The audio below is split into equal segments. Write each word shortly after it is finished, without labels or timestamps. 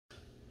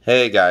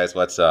Hey guys,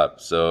 what's up?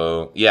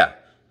 So, yeah,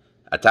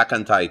 Attack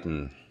on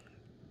Titan,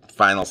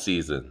 final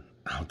season.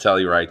 I'll tell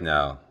you right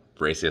now,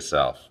 brace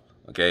yourself.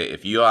 Okay?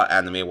 If you are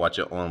anime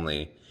watcher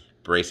only,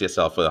 brace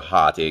yourself for the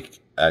heartache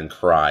and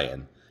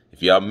crying.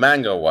 If you're a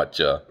manga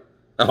watcher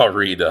or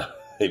reader,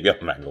 if you're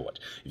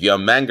a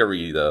manga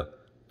reader,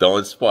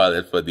 don't spoil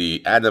it for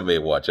the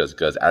anime watchers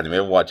because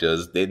anime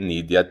watchers, they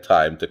need their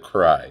time to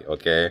cry,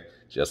 okay?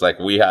 Just like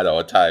we had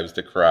our times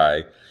to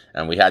cry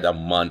and we had a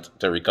month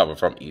to recover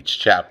from each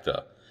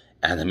chapter.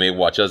 Anime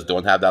watchers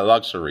don't have that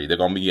luxury. They're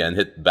gonna be getting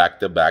hit back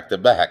to back to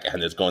back,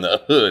 and it's gonna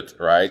hurt,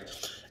 right?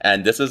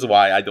 And this is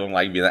why I don't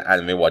like being an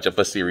anime watcher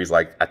for series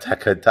like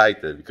Attack on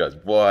Titan, because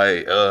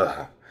boy,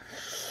 oh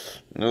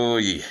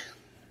yeah.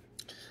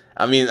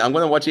 I mean, I'm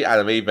gonna watch the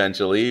anime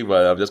eventually,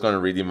 but I'm just gonna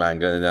read the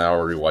manga and then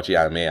I'll rewatch the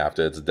anime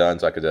after it's done,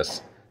 so I could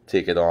just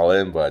take it all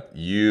in. But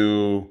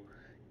you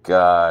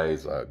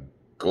guys are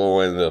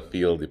going to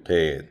feel the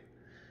pain.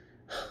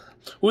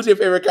 Who's your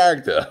favorite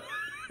character?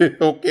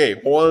 Okay,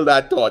 hold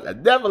that thought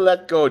and never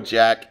let go,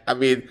 Jack. I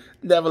mean,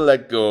 never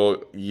let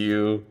go,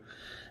 you.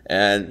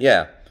 And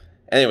yeah,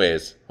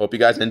 anyways, hope you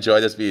guys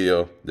enjoy this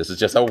video. This is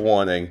just a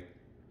warning.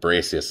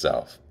 Brace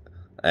yourself.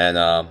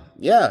 And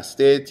yeah,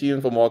 stay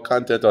tuned for more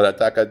content on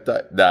Attack on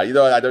Titan. Nah, you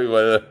know what? I don't even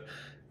want to.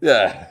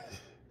 Yeah,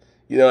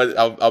 you know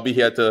what? I'll be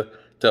here to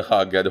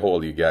hug and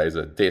hold you guys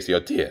and taste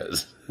your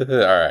tears. All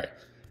right,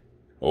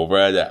 over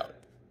and out.